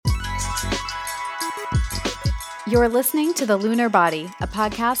You're listening to The Lunar Body, a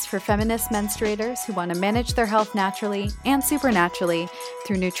podcast for feminist menstruators who want to manage their health naturally and supernaturally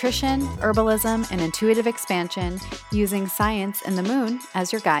through nutrition, herbalism, and intuitive expansion, using science and the moon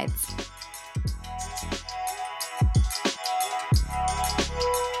as your guides.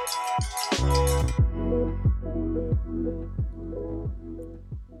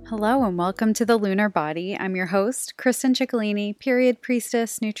 Hello and welcome to The Lunar Body. I'm your host, Kristen Ciccolini, period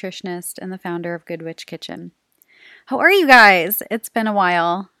priestess, nutritionist, and the founder of Good Witch Kitchen. How are you guys? It's been a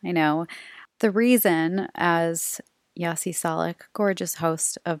while, I know. The reason, as Yasi Salek, gorgeous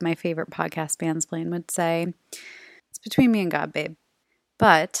host of my favorite podcast, Mansplain, would say, it's between me and God, babe.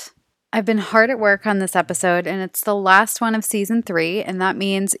 But I've been hard at work on this episode, and it's the last one of season 3, and that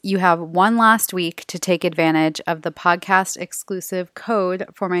means you have one last week to take advantage of the podcast exclusive code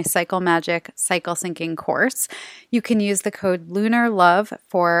for my Cycle Magic Cycle Syncing course. You can use the code LUNARLOVE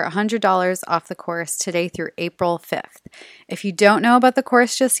for $100 off the course today through April 5th. If you don't know about the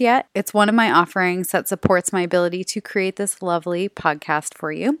course just yet, it's one of my offerings that supports my ability to create this lovely podcast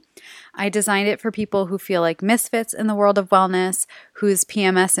for you. I designed it for people who feel like misfits in the world of wellness, whose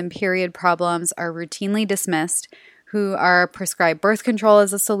PMS and period problems are routinely dismissed, who are prescribed birth control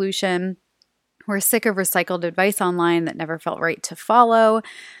as a solution, who are sick of recycled advice online that never felt right to follow,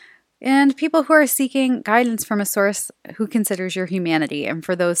 and people who are seeking guidance from a source who considers your humanity, and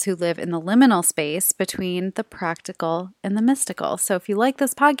for those who live in the liminal space between the practical and the mystical. So if you like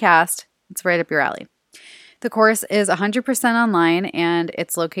this podcast, it's right up your alley. The course is 100% online and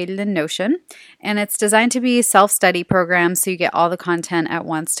it's located in Notion, and it's designed to be a self-study program so you get all the content at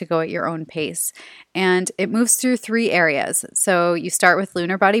once to go at your own pace. And it moves through 3 areas. So you start with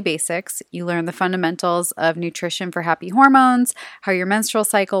lunar body basics. You learn the fundamentals of nutrition for happy hormones, how your menstrual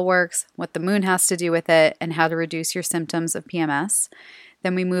cycle works, what the moon has to do with it, and how to reduce your symptoms of PMS.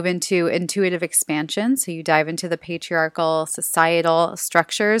 Then we move into intuitive expansion. So you dive into the patriarchal societal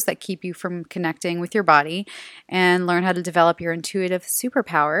structures that keep you from connecting with your body and learn how to develop your intuitive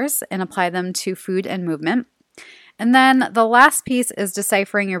superpowers and apply them to food and movement. And then the last piece is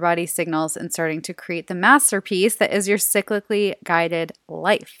deciphering your body's signals and starting to create the masterpiece that is your cyclically guided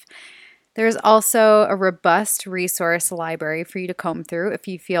life. There's also a robust resource library for you to comb through if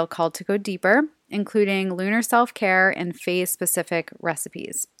you feel called to go deeper, including lunar self-care and phase-specific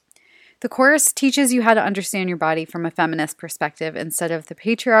recipes. The course teaches you how to understand your body from a feminist perspective instead of the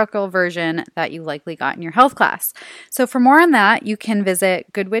patriarchal version that you likely got in your health class. So for more on that, you can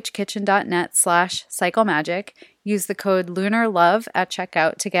visit goodwitchkitchen.net/cyclemagic. Use the code LUNARLOVE at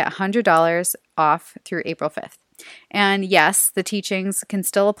checkout to get $100 off through April 5th. And yes, the teachings can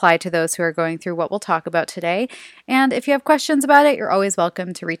still apply to those who are going through what we'll talk about today. And if you have questions about it, you're always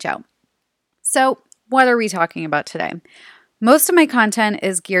welcome to reach out. So, what are we talking about today? Most of my content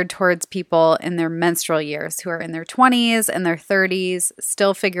is geared towards people in their menstrual years who are in their 20s and their 30s,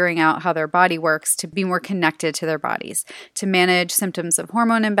 still figuring out how their body works to be more connected to their bodies, to manage symptoms of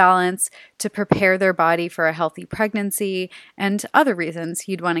hormone imbalance, to prepare their body for a healthy pregnancy, and other reasons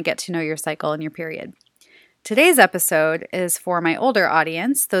you'd want to get to know your cycle and your period. Today's episode is for my older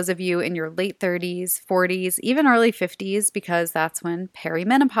audience, those of you in your late 30s, 40s, even early 50s, because that's when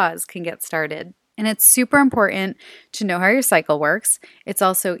perimenopause can get started. And it's super important to know how your cycle works. It's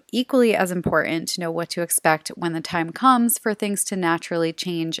also equally as important to know what to expect when the time comes for things to naturally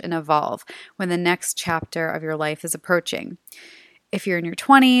change and evolve, when the next chapter of your life is approaching. If you're in your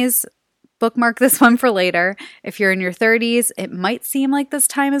 20s, bookmark this one for later. If you're in your 30s, it might seem like this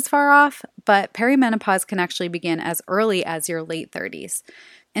time is far off, but perimenopause can actually begin as early as your late 30s.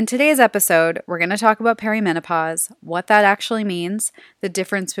 In today's episode, we're going to talk about perimenopause, what that actually means, the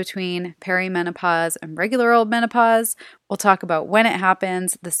difference between perimenopause and regular old menopause. We'll talk about when it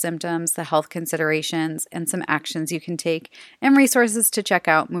happens, the symptoms, the health considerations, and some actions you can take and resources to check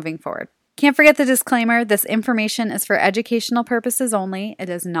out moving forward. Can't forget the disclaimer, this information is for educational purposes only. It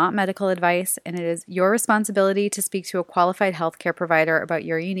is not medical advice, and it is your responsibility to speak to a qualified healthcare provider about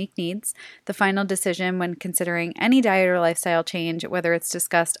your unique needs. The final decision when considering any diet or lifestyle change, whether it's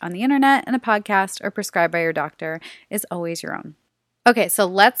discussed on the internet, in a podcast, or prescribed by your doctor, is always your own. Okay, so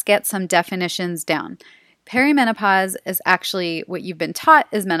let's get some definitions down. Perimenopause is actually what you've been taught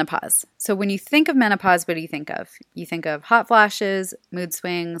is menopause. So when you think of menopause, what do you think of? You think of hot flashes, mood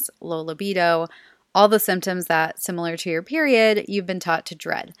swings, low libido, all the symptoms that, similar to your period, you've been taught to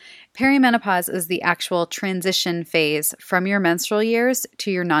dread. Perimenopause is the actual transition phase from your menstrual years to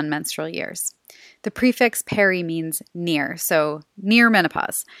your non-menstrual years. The prefix peri means near, so near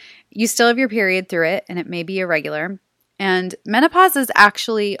menopause. You still have your period through it, and it may be irregular. And menopause is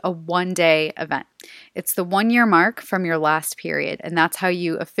actually a one-day event. It's the 1-year mark from your last period, and that's how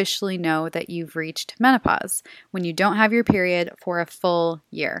you officially know that you've reached menopause, when you don't have your period for a full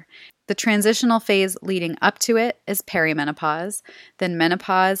year. The transitional phase leading up to it is perimenopause. Then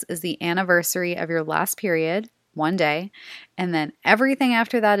menopause is the anniversary of your last period, 1 day, and then everything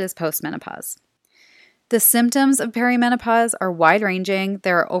after that is postmenopause. The symptoms of perimenopause are wide-ranging.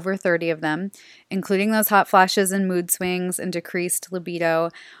 There are over 30 of them, including those hot flashes and mood swings and decreased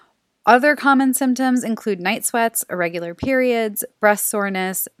libido. Other common symptoms include night sweats, irregular periods, breast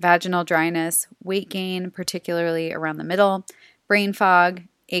soreness, vaginal dryness, weight gain, particularly around the middle, brain fog,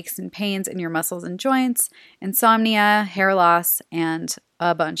 aches and pains in your muscles and joints, insomnia, hair loss, and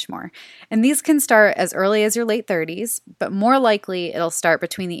a bunch more. And these can start as early as your late 30s, but more likely it'll start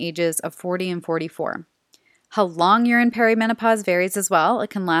between the ages of 40 and 44. How long you're in perimenopause varies as well. It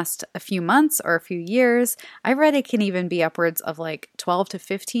can last a few months or a few years. I've read it can even be upwards of like 12 to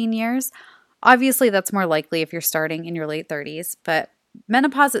 15 years. Obviously, that's more likely if you're starting in your late 30s, but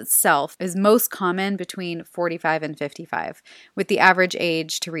menopause itself is most common between 45 and 55, with the average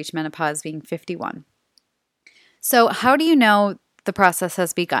age to reach menopause being 51. So how do you know the process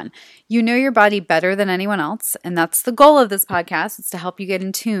has begun? You know your body better than anyone else, and that's the goal of this podcast. It's to help you get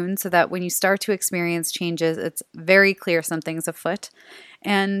in tune so that when you start to experience changes, it's very clear something's afoot.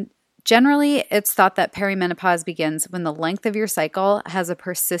 And generally, it's thought that perimenopause begins when the length of your cycle has a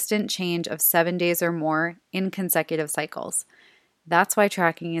persistent change of 7 days or more in consecutive cycles. That's why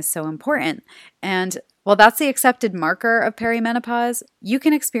tracking is so important. And while that's the accepted marker of perimenopause, you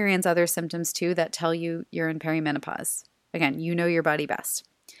can experience other symptoms too that tell you you're in perimenopause. Again, you know your body best.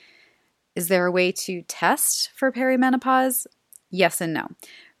 Is there a way to test for perimenopause? Yes and no.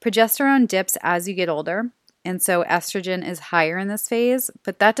 Progesterone dips as you get older, and so estrogen is higher in this phase,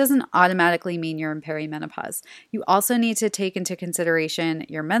 but that doesn't automatically mean you're in perimenopause. You also need to take into consideration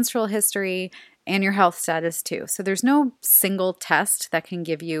your menstrual history and your health status too. So there's no single test that can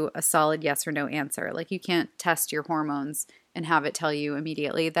give you a solid yes or no answer. Like you can't test your hormones and have it tell you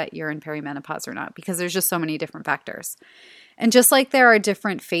immediately that you're in perimenopause or not, because there's just so many different factors. And just like there are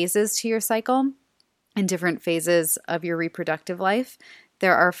different phases to your cycle and different phases of your reproductive life,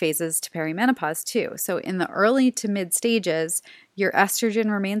 there are phases to perimenopause too. So in the early to mid stages, your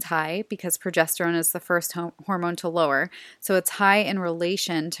estrogen remains high because progesterone is the first hormone to lower. So it's high in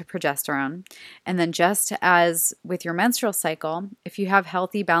relation to progesterone. And then just as with your menstrual cycle, if you have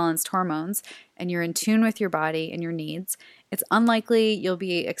healthy, balanced hormones and you're in tune with your body and your needs, it's unlikely you'll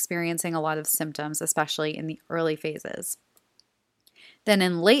be experiencing a lot of symptoms, especially in the early phases. Then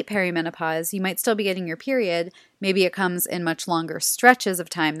in late perimenopause, you might still be getting your period. Maybe it comes in much longer stretches of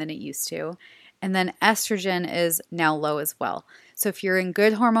time than it used to. And then estrogen is now low as well. So if you're in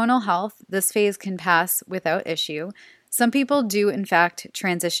good hormonal health, this phase can pass without issue. Some people do, in fact,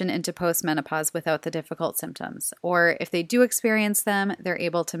 transition into postmenopause without the difficult symptoms. Or if they do experience them, they're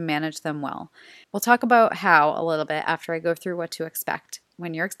able to manage them well. We'll talk about how a little bit after I go through what to expect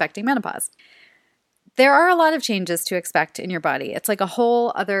when you're expecting menopause. There are a lot of changes to expect in your body. It's like a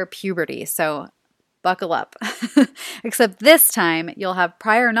whole other puberty, so buckle up. Except this time, you'll have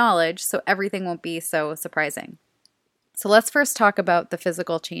prior knowledge, so everything won't be so surprising. So let's first talk about the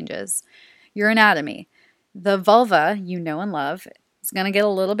physical changes. Your anatomy. The vulva, you know and love, is going to get a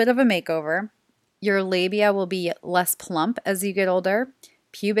little bit of a makeover. Your labia will be less plump as you get older.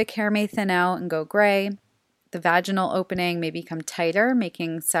 Pubic hair may thin out and go gray. The vaginal opening may become tighter,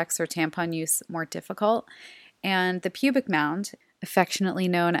 making sex or tampon use more difficult. And the pubic mound, affectionately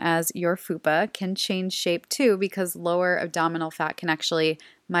known as your fupa, can change shape too because lower abdominal fat can actually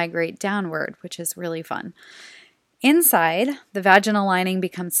migrate downward, which is really fun. Inside, the vaginal lining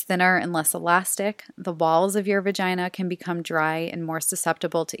becomes thinner and less elastic. The walls of your vagina can become dry and more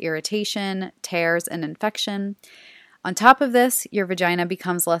susceptible to irritation, tears, and infection. On top of this, your vagina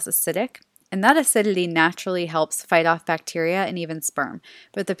becomes less acidic. And that acidity naturally helps fight off bacteria and even sperm.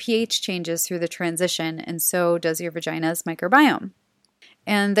 But the pH changes through the transition, and so does your vagina's microbiome.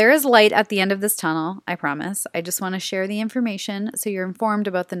 And there is light at the end of this tunnel, I promise. I just want to share the information so you're informed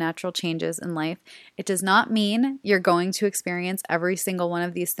about the natural changes in life. It does not mean you're going to experience every single one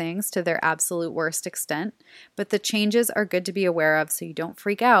of these things to their absolute worst extent, but the changes are good to be aware of so you don't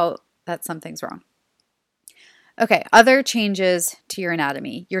freak out that something's wrong. Okay, other changes to your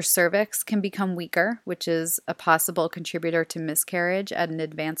anatomy. Your cervix can become weaker, which is a possible contributor to miscarriage at an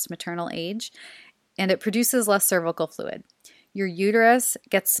advanced maternal age, and it produces less cervical fluid. Your uterus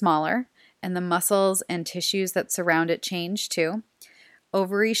gets smaller, and the muscles and tissues that surround it change too.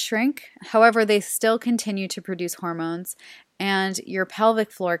 Ovaries shrink, however, they still continue to produce hormones, and your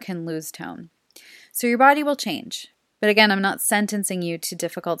pelvic floor can lose tone. So your body will change. But again, I'm not sentencing you to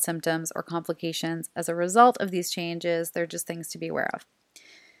difficult symptoms or complications as a result of these changes. They're just things to be aware of.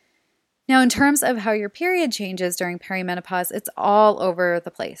 Now, in terms of how your period changes during perimenopause, it's all over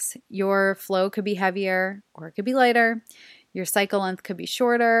the place. Your flow could be heavier or it could be lighter. Your cycle length could be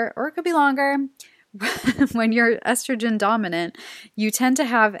shorter or it could be longer. When you're estrogen dominant, you tend to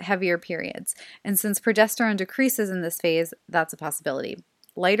have heavier periods. And since progesterone decreases in this phase, that's a possibility.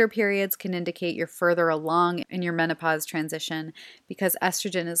 Lighter periods can indicate you're further along in your menopause transition because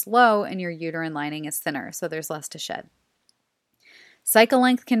estrogen is low and your uterine lining is thinner, so there's less to shed. Cycle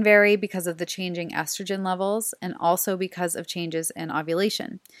length can vary because of the changing estrogen levels and also because of changes in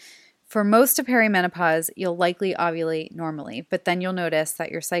ovulation. For most of perimenopause, you'll likely ovulate normally, but then you'll notice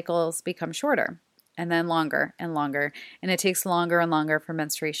that your cycles become shorter and then longer and longer, and it takes longer and longer for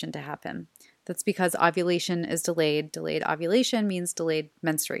menstruation to happen. That's because ovulation is delayed. Delayed ovulation means delayed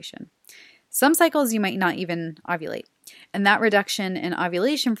menstruation. Some cycles you might not even ovulate, and that reduction in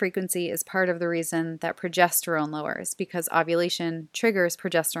ovulation frequency is part of the reason that progesterone lowers, because ovulation triggers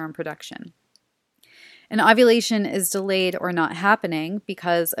progesterone production. And ovulation is delayed or not happening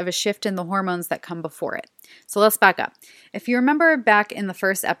because of a shift in the hormones that come before it. So let's back up. If you remember back in the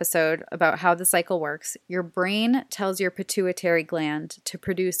first episode about how the cycle works, your brain tells your pituitary gland to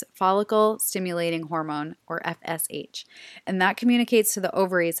produce follicle stimulating hormone, or FSH, and that communicates to the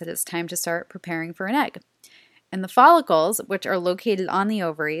ovaries that it's time to start preparing for an egg. And the follicles, which are located on the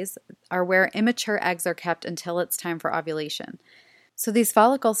ovaries, are where immature eggs are kept until it's time for ovulation. So these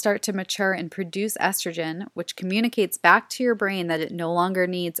follicles start to mature and produce estrogen, which communicates back to your brain that it no longer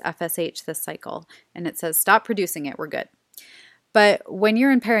needs FSH this cycle. And it says, stop producing it, we're good. But when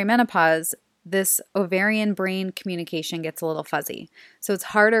you're in perimenopause, this ovarian-brain communication gets a little fuzzy. So it's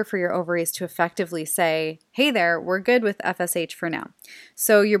harder for your ovaries to effectively say, hey there, we're good with FSH for now.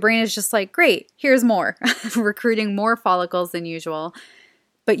 So your brain is just like, great, here's more, recruiting more follicles than usual.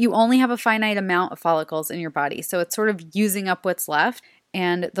 But you only have a finite amount of follicles in your body, so it's sort of using up what's left,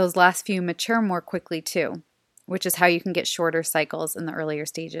 and those last few mature more quickly too, which is how you can get shorter cycles in the earlier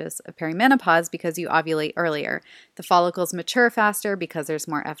stages of perimenopause because you ovulate earlier. The follicles mature faster because there's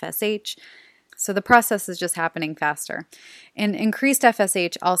more FSH, so the process is just happening faster. And increased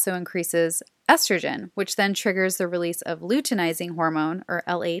FSH also increases estrogen, which then triggers the release of luteinizing hormone, or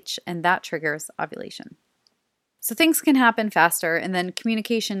LH, and that triggers ovulation. So things can happen faster, and then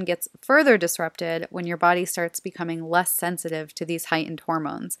communication gets further disrupted when your body starts becoming less sensitive to these heightened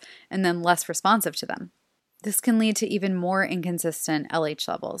hormones and then less responsive to them. This can lead to even more inconsistent LH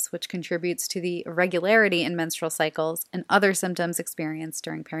levels, which contributes to the irregularity in menstrual cycles and other symptoms experienced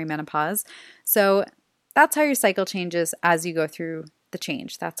during perimenopause. So that's how your cycle changes as you go through the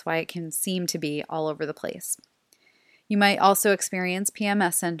change. That's why it can seem to be all over the place. You might also experience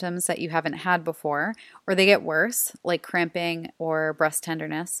PMS symptoms that you haven't had before, or they get worse, like cramping or breast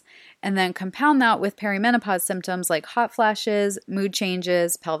tenderness, and then compound that with perimenopause symptoms like hot flashes, mood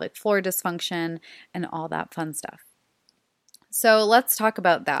changes, pelvic floor dysfunction, and all that fun stuff. So let's talk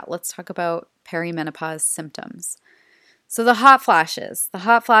about that. Let's talk about perimenopause symptoms. So the hot flashes, the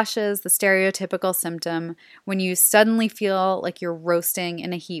stereotypical symptom when you suddenly feel like you're roasting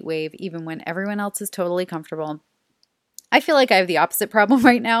in a heat wave, even when everyone else is totally comfortable. I feel like I have the opposite problem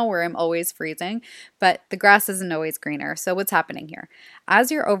right now where I'm always freezing, but the grass isn't always greener. So what's happening here?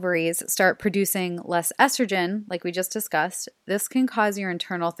 As your ovaries start producing less estrogen, like we just discussed, this can cause your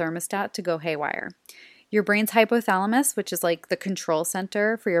internal thermostat to go haywire. Your brain's hypothalamus, which is like the control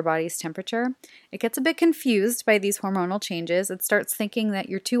center for your body's temperature, it gets a bit confused by these hormonal changes. It starts thinking that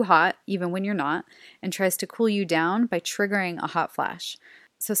you're too hot, even when you're not, and tries to cool you down by triggering a hot flash.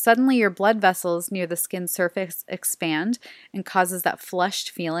 So suddenly your blood vessels near the skin surface expand and causes that flushed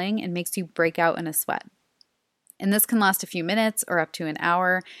feeling and makes you break out in a sweat. And this can last a few minutes or up to an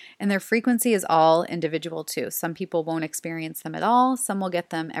hour, and their frequency is all individual too. Some people won't experience them at all, some will get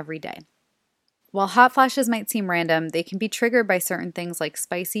them every day. While hot flashes might seem random, they can be triggered by certain things like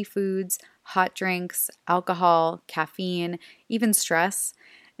spicy foods, hot drinks, alcohol, caffeine, even stress.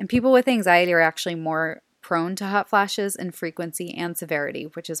 And people with anxiety are actually more prone to hot flashes in frequency and severity,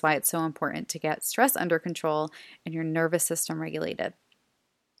 which is why it's so important to get stress under control and your nervous system regulated.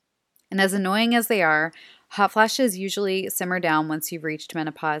 And as annoying as they are, hot flashes usually simmer down once you've reached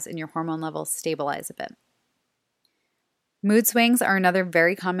menopause and your hormone levels stabilize a bit. Mood swings are another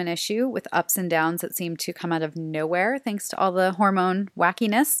very common issue with ups and downs that seem to come out of nowhere thanks to all the hormone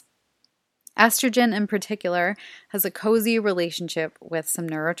wackiness. Estrogen in particular has a cozy relationship with some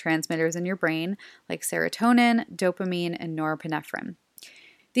neurotransmitters in your brain like serotonin, dopamine, and norepinephrine.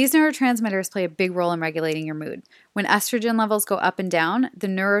 These neurotransmitters play a big role in regulating your mood. When estrogen levels go up and down, the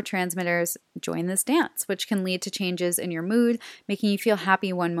neurotransmitters join this dance, which can lead to changes in your mood, making you feel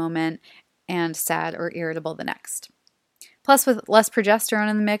happy one moment and sad or irritable the next. Plus, with less progesterone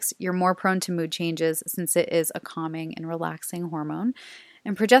in the mix, you're more prone to mood changes since it is a calming and relaxing hormone.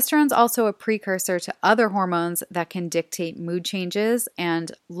 And progesterone is also a precursor to other hormones that can dictate mood changes,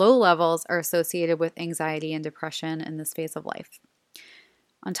 and low levels are associated with anxiety and depression in this phase of life.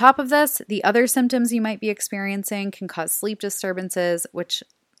 On top of this, the other symptoms you might be experiencing can cause sleep disturbances, which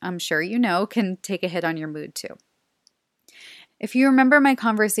I'm sure you know can take a hit on your mood too. If you remember my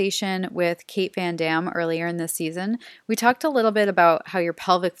conversation with Kate Van Dam earlier in this season, we talked a little bit about how your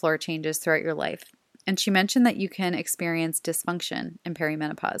pelvic floor changes throughout your life, and she mentioned that you can experience dysfunction in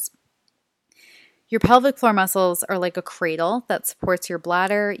perimenopause. Your pelvic floor muscles are like a cradle that supports your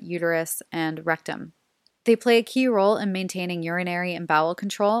bladder, uterus, and rectum. They play a key role in maintaining urinary and bowel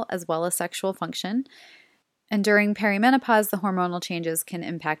control as well as sexual function. And during perimenopause, the hormonal changes can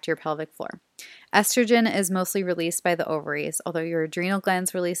impact your pelvic floor. Estrogen is mostly released by the ovaries, although your adrenal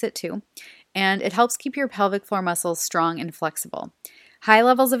glands release it too, and it helps keep your pelvic floor muscles strong and flexible. High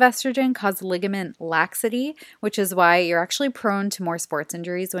levels of estrogen cause ligament laxity, which is why you're actually prone to more sports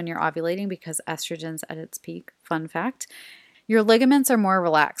injuries when you're ovulating because estrogen's at its peak. Fun fact. Your ligaments are more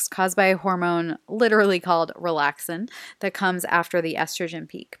relaxed, caused by a hormone literally called relaxin that comes after the estrogen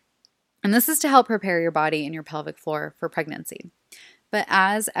peak. And this is to help prepare your body and your pelvic floor for pregnancy. But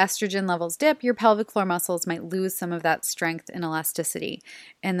as estrogen levels dip, your pelvic floor muscles might lose some of that strength and elasticity.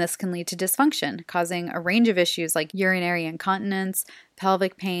 And this can lead to dysfunction, causing a range of issues like urinary incontinence,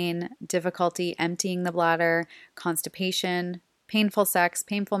 pelvic pain, difficulty emptying the bladder, constipation, painful sex,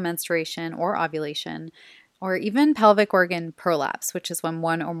 painful menstruation or ovulation, or even pelvic organ prolapse, which is when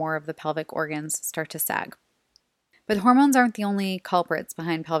one or more of the pelvic organs start to sag. But hormones aren't the only culprits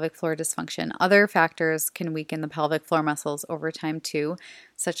behind pelvic floor dysfunction. Other factors can weaken the pelvic floor muscles over time too,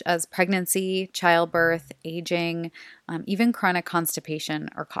 such as pregnancy, childbirth, aging, even chronic constipation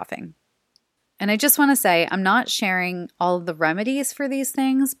or coughing. And I just want to say, I'm not sharing all of the remedies for these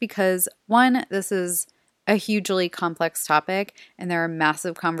things because, one, this is a hugely complex topic and there are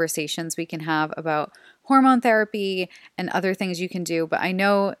massive conversations we can have about hormone therapy and other things you can do, but I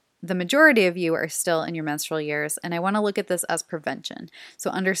know the majority of you are still in your menstrual years, and I want to look at this as prevention. So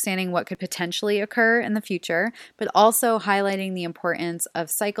understanding what could potentially occur in the future, but also highlighting the importance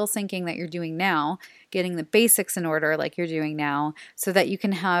of cycle syncing that you're doing now, getting the basics in order like you're doing now, so that you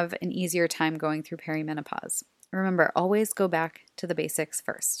can have an easier time going through perimenopause. Remember, always go back to the basics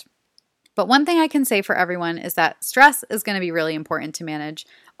first. But one thing I can say for everyone is that stress is going to be really important to manage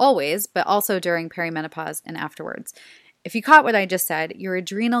always, but also during perimenopause and afterwards. If you caught what I just said, your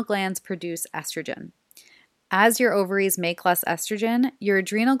adrenal glands produce estrogen. As your ovaries make less estrogen, your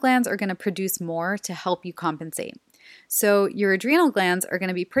adrenal glands are going to produce more to help you compensate. So your adrenal glands are going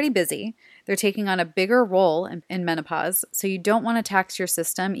to be pretty busy. They're taking on a bigger role in menopause, so you don't want to tax your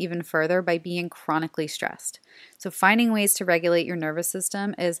system even further by being chronically stressed. So finding ways to regulate your nervous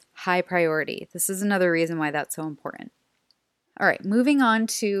system is high priority. This is another reason why that's so important. All right, moving on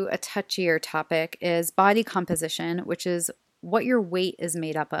to a touchier topic is body composition, which is what your weight is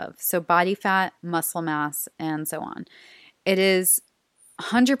made up of. So body fat, muscle mass, and so on. It is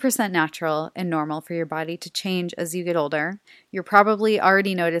 100% natural and normal for your body to change as you get older. You're probably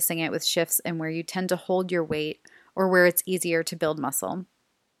already noticing it with shifts in where you tend to hold your weight or where it's easier to build muscle.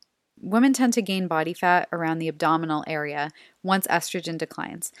 Women tend to gain body fat around the abdominal area once estrogen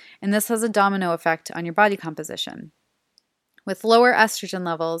declines, and this has a domino effect on your body composition. With lower estrogen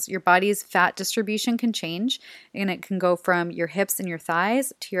levels, your body's fat distribution can change, and it can go from your hips and your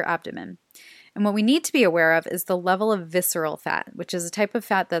thighs to your abdomen. And what we need to be aware of is the level of visceral fat, which is a type of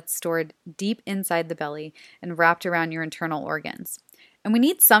fat that's stored deep inside the belly and wrapped around your internal organs. And we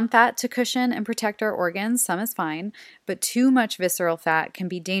need some fat to cushion and protect our organs, some is fine, but too much visceral fat can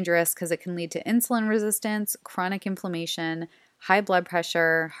be dangerous because it can lead to insulin resistance, chronic inflammation, high blood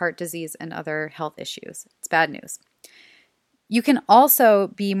pressure, heart disease, and other health issues. It's bad news. You can also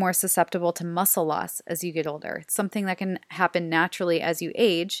be more susceptible to muscle loss as you get older. It's something that can happen naturally as you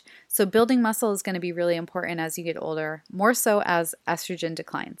age, so building muscle is going to be really important as you get older, more so as estrogen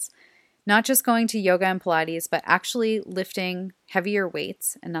declines. Not just going to yoga and Pilates, but actually lifting heavier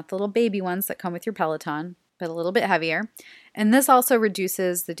weights, and not the little baby ones that come with your Peloton, but a little bit heavier. And this also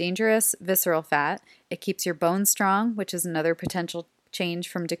reduces the dangerous visceral fat. It keeps your bones strong, which is another potential change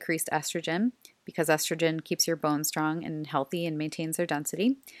from decreased estrogen, because estrogen keeps your bones strong and healthy and maintains their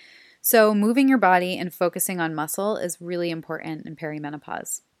density. So moving your body and focusing on muscle is really important in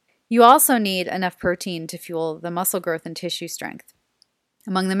perimenopause. You also need enough protein to fuel the muscle growth and tissue strength.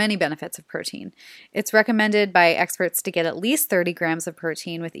 among the many benefits of protein. It's recommended by experts to get at least 30 grams of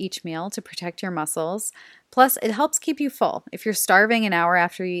protein with each meal to protect your muscles. Plus, it helps keep you full. If you're starving an hour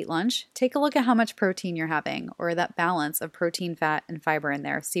after you eat lunch, take a look at how much protein you're having or that balance of protein, fat, and fiber in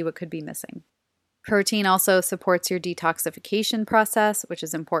there. See what could be missing. Protein also supports your detoxification process, which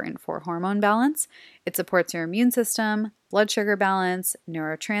is important for hormone balance. It supports your immune system, blood sugar balance,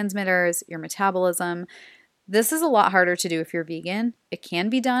 neurotransmitters, your metabolism. This is a lot harder to do if you're vegan. It can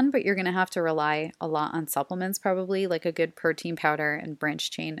be done, but you're going to have to rely a lot on supplements probably, like a good protein powder and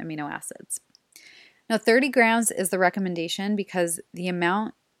branched chain amino acids. Now, 30 grams is the recommendation because the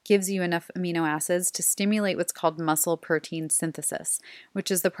amount gives you enough amino acids to stimulate what's called muscle protein synthesis,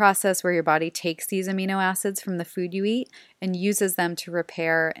 which is the process where your body takes these amino acids from the food you eat and uses them to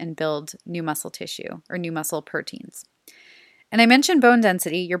repair and build new muscle tissue or new muscle proteins. And I mentioned bone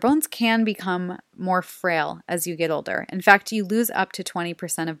density. Your bones can become more frail as you get older. In fact, you lose up to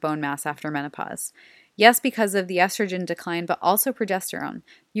 20% of bone mass after menopause. Yes, because of the estrogen decline, but also progesterone.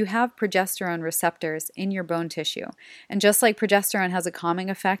 You have progesterone receptors in your bone tissue. And just like progesterone has a calming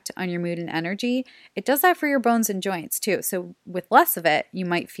effect on your mood and energy, it does that for your bones and joints too. So with less of it, you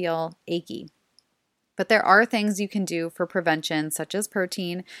might feel achy. But there are things you can do for prevention, such as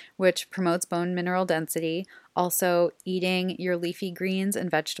protein, which promotes bone mineral density, also eating your leafy greens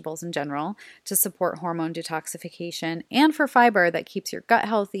and vegetables in general to support hormone detoxification, and for fiber that keeps your gut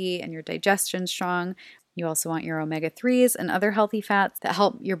healthy and your digestion strong. You also want your omega-3s and other healthy fats that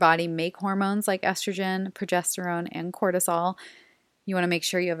help your body make hormones like estrogen, progesterone, and cortisol. You want to make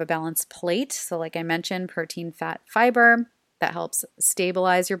sure you have a balanced plate. So like I mentioned, protein, fat, fiber. That helps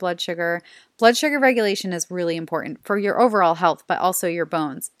stabilize your blood sugar. Blood sugar regulation is really important for your overall health, but also your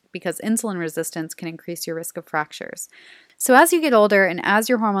bones, because insulin resistance can increase your risk of fractures. So as you get older and as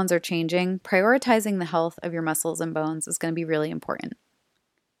your hormones are changing, prioritizing the health of your muscles and bones is going to be really important.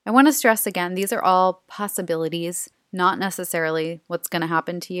 I want to stress again, these are all possibilities, not necessarily what's going to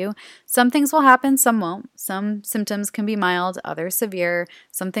happen to you. Some things will happen, some won't. Some symptoms can be mild, others severe.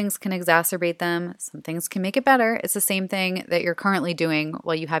 Some things can exacerbate them. Some things can make it better. It's the same thing that you're currently doing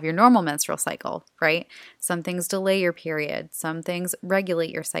while you have your normal menstrual cycle, right? Some things delay your period. Some things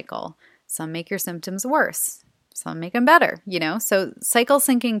regulate your cycle. Some make your symptoms worse. Some make them better, So cycle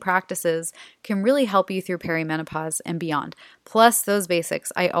syncing practices can really help you through perimenopause and beyond. Plus those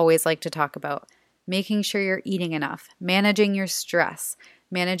basics I always like to talk about. Making sure you're eating enough, managing your stress,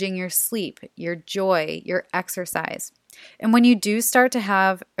 managing your sleep, your joy, your exercise. And when you do start to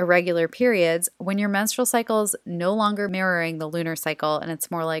have irregular periods, when your menstrual cycle is no longer mirroring the lunar cycle and it's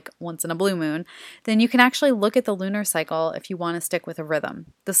more like once in a blue moon, then you can actually look at the lunar cycle if you want to stick with a rhythm.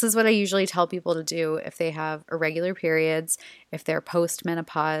 This is what I usually tell people to do if they have irregular periods, if they're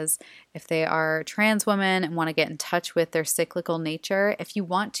post-menopause, if they are trans women and want to get in touch with their cyclical nature. If you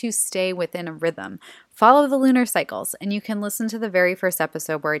want to stay within a rhythm, follow the lunar cycles, and you can listen to the very first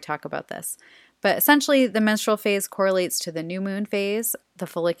episode where I talk about this. But essentially, the menstrual phase correlates to the new moon phase. The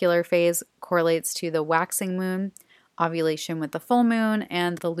follicular phase correlates to the waxing moon, ovulation with the full moon,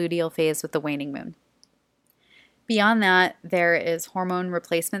 and the luteal phase with the waning moon. Beyond that, there is hormone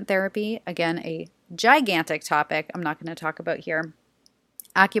replacement therapy. Again, a gigantic topic I'm not going to talk about here.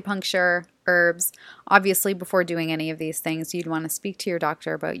 Acupuncture, herbs. Obviously, before doing any of these things, you'd want to speak to your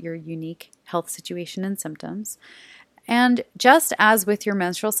doctor about your unique health situation and symptoms. And just as with your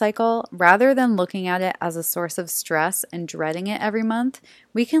menstrual cycle, rather than looking at it as a source of stress and dreading it every month,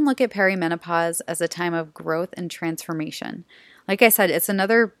 we can look at perimenopause as a time of growth and transformation. Like I said, it's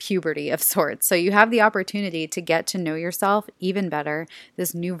another puberty of sorts. So you have the opportunity to get to know yourself even better,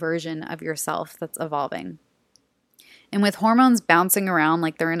 this new version of yourself that's evolving. And with hormones bouncing around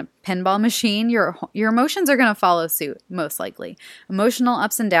like they're in a pinball machine, your emotions are going to follow suit, most likely. Emotional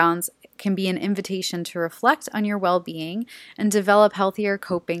ups and downs can be an invitation to reflect on your well-being and develop healthier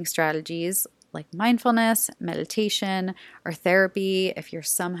coping strategies like mindfulness, meditation, or therapy. If you're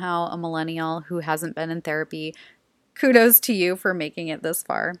somehow a millennial who hasn't been in therapy, kudos to you for making it this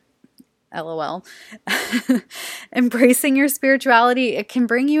far. LOL. Embracing your spirituality, it can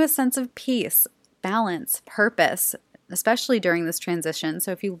bring you a sense of peace, balance, purpose, especially during this transition.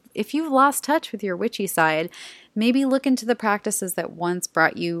 So if you've lost touch with your witchy side, maybe look into the practices that once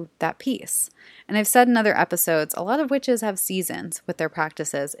brought you that peace. And I've said in other episodes, a lot of witches have seasons with their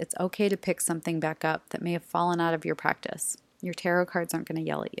practices. It's okay to pick something back up that may have fallen out of your practice. Your tarot cards aren't going to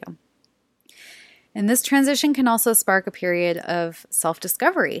yell at you. And this transition can also spark a period of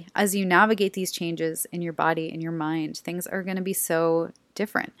self-discovery. As you navigate these changes in your body and your mind, things are going to be so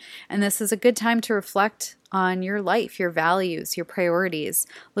different. And this is a good time to reflect on your life, your values, your priorities.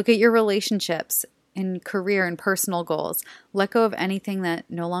 Look at your relationships. in career and personal goals. Let go of anything that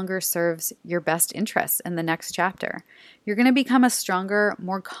no longer serves your best interests in the next chapter. You're going to become a stronger,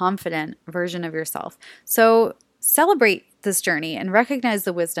 more confident version of yourself. So celebrate this journey and recognize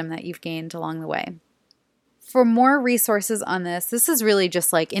the wisdom that you've gained along the way. For more resources on this is really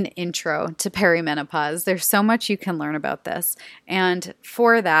just like an intro to perimenopause. There's so much you can learn about this. And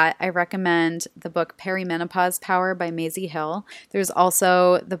for that, I recommend the book Perimenopause Power by Maisie Hill. There's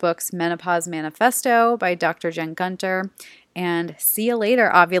also the books Menopause Manifesto by Dr. Jen Gunter and See You Later,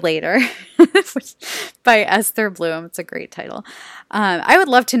 Ovulator by Esther Bloom. It's a great title. I would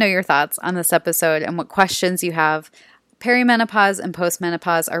love to know your thoughts on this episode and what questions you have. Perimenopause and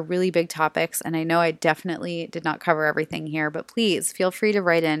postmenopause are really big topics, and I know I definitely did not cover everything here, but please feel free to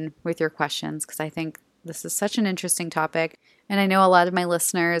write in with your questions because I think this is such an interesting topic, and I know a lot of my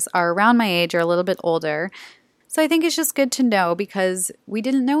listeners are around my age or a little bit older, so I think it's just good to know because we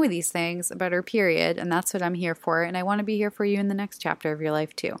didn't know these things about our period, and that's what I'm here for, and I want to be here for you in the next chapter of your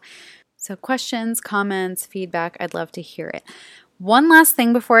life too. So questions, comments, feedback, I'd love to hear it. One last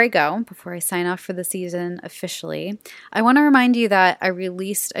thing before I sign off for the season officially, I want to remind you that I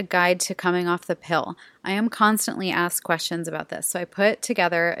released a guide to coming off the pill. I am constantly asked questions about this, so I put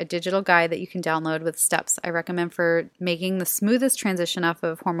together a digital guide that you can download with steps I recommend for making the smoothest transition off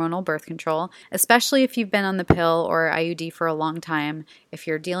of hormonal birth control, especially if you've been on the pill or IUD for a long time, if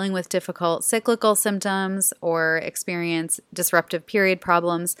you're dealing with difficult cyclical symptoms or experience disruptive period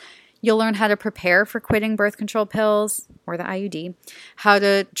problems. You'll learn how to prepare for quitting birth control pills or the IUD, how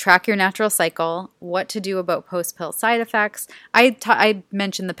to track your natural cycle, what to do about post-pill side effects. I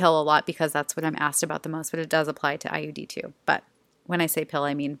mention the pill a lot because that's what I'm asked about the most, but it does apply to IUD too. But when I say pill,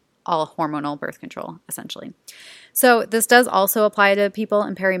 I mean all hormonal birth control, essentially. So this does also apply to people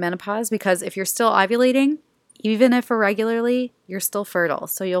in perimenopause because if you're still ovulating, even if irregularly, you're still fertile.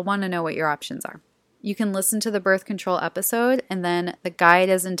 So you'll want to know what your options are. You can listen to the birth control episode, and then the guide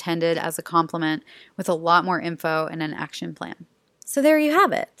is intended as a complement with a lot more info and an action plan. So there you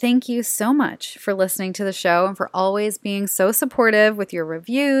have it. Thank you so much for listening to the show and for always being so supportive with your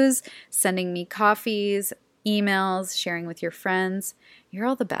reviews, sending me coffees, emails, sharing with your friends. You're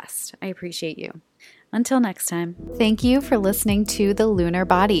all the best. I appreciate you. Until next time. Thank you for listening to The Lunar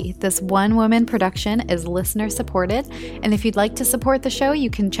Body. This one-woman production is listener supported, and if you'd like to support the show, you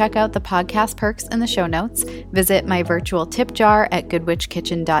can check out the podcast perks in the show notes. Visit my virtual tip jar at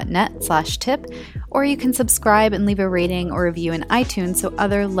goodwitchkitchen.net/tip, or you can subscribe and leave a rating or review in iTunes so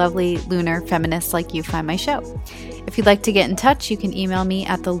other lovely lunar feminists like you find my show. If you'd like to get in touch, you can email me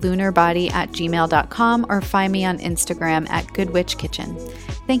at thelunarbody@gmail.com or find me on Instagram at goodwitchkitchen.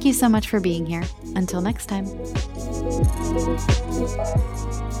 Thank you so much for being here. Until next time.